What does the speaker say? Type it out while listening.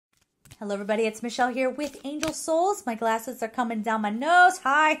Hello everybody, it's Michelle here with Angel Souls. My glasses are coming down my nose.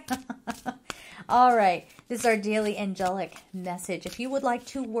 Hi. All right, this is our daily angelic message. If you would like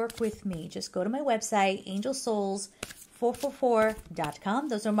to work with me, just go to my website, angelsouls444.com.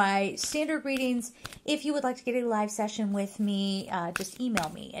 Those are my standard readings. If you would like to get a live session with me, just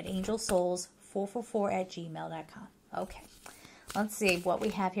email me at angelsouls444@gmail.com. Okay, let's see what we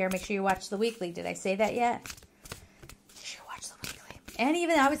have here. Make sure you watch the weekly. Did I say that yet? And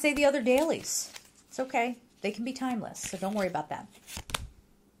even, I would say, the other dailies. It's okay. They can be timeless, so don't worry about that.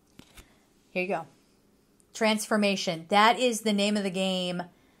 Here you go. Transformation. That is the name of the game,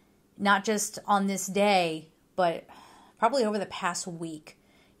 not just on this day, but probably over the past week.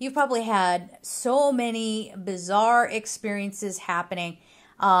 You've probably had so many bizarre experiences happening.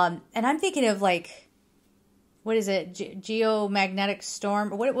 And I'm thinking of, like, what is it? Geomagnetic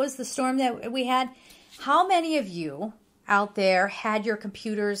storm? What was the storm that we had? How many of you out there had your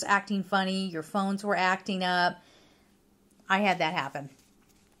computers acting funny, your phones were acting up? I had that happen.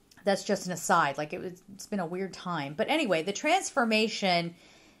 That's just an aside. Like, it's been a weird time. But anyway, the transformation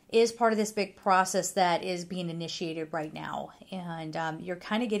is part of this big process that is being initiated right now. And you're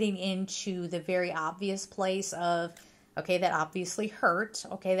kind of getting into the very obvious place of, okay, that obviously hurt.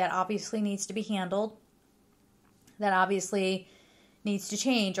 Okay, that obviously needs to be handled. That obviously needs to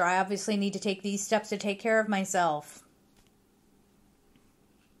change. Or I obviously need to take these steps to take care of myself.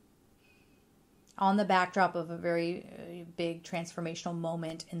 On the backdrop of a very big transformational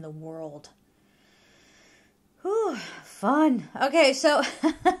moment in the world. Whew, fun. Okay, so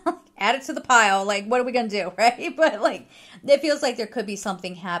add it to the pile. Like, what are we going to do, right? But, like, it feels like there could be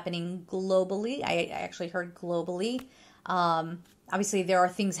something happening globally. I actually heard globally. Obviously, there are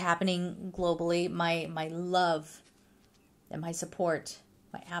things happening globally. My love and my support,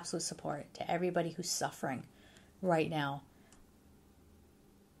 my absolute support to everybody who's suffering right now.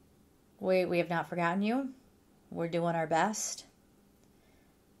 We have not forgotten you. We're doing our best.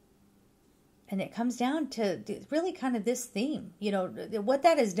 And it comes down to really kind of this theme. You know, what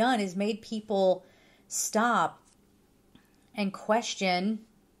that has done is made people stop and question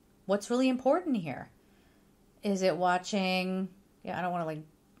what's really important here. Is it watching... Yeah, I don't want to,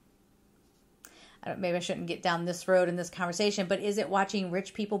 like... maybe I shouldn't get down this road in this conversation, but is it watching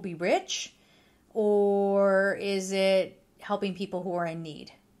rich people be rich? Or is it helping people who are in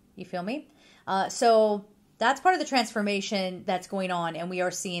need? You feel me? So that's part of the transformation that's going on, and we are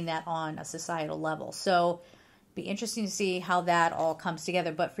seeing that on a societal level. So it'd be interesting to see how that all comes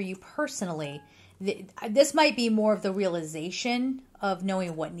together. But for you personally, this might be more of the realization of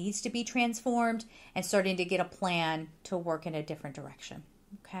knowing what needs to be transformed and starting to get a plan to work in a different direction.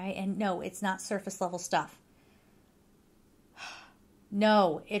 Okay? And no, it's not surface level stuff.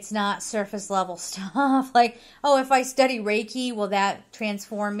 No, it's not surface level stuff. Like, oh, if I study Reiki, will that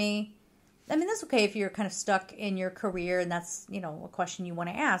transform me? I mean, that's okay if you're kind of stuck in your career and that's, you know, a question you want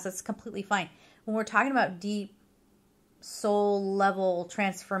to ask. That's completely fine. When we're talking about deep soul level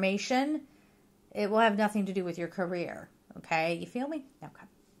transformation, it will have nothing to do with your career. Okay? You feel me? Okay.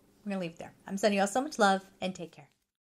 We're going to leave it there. I'm sending you all so much love and take care.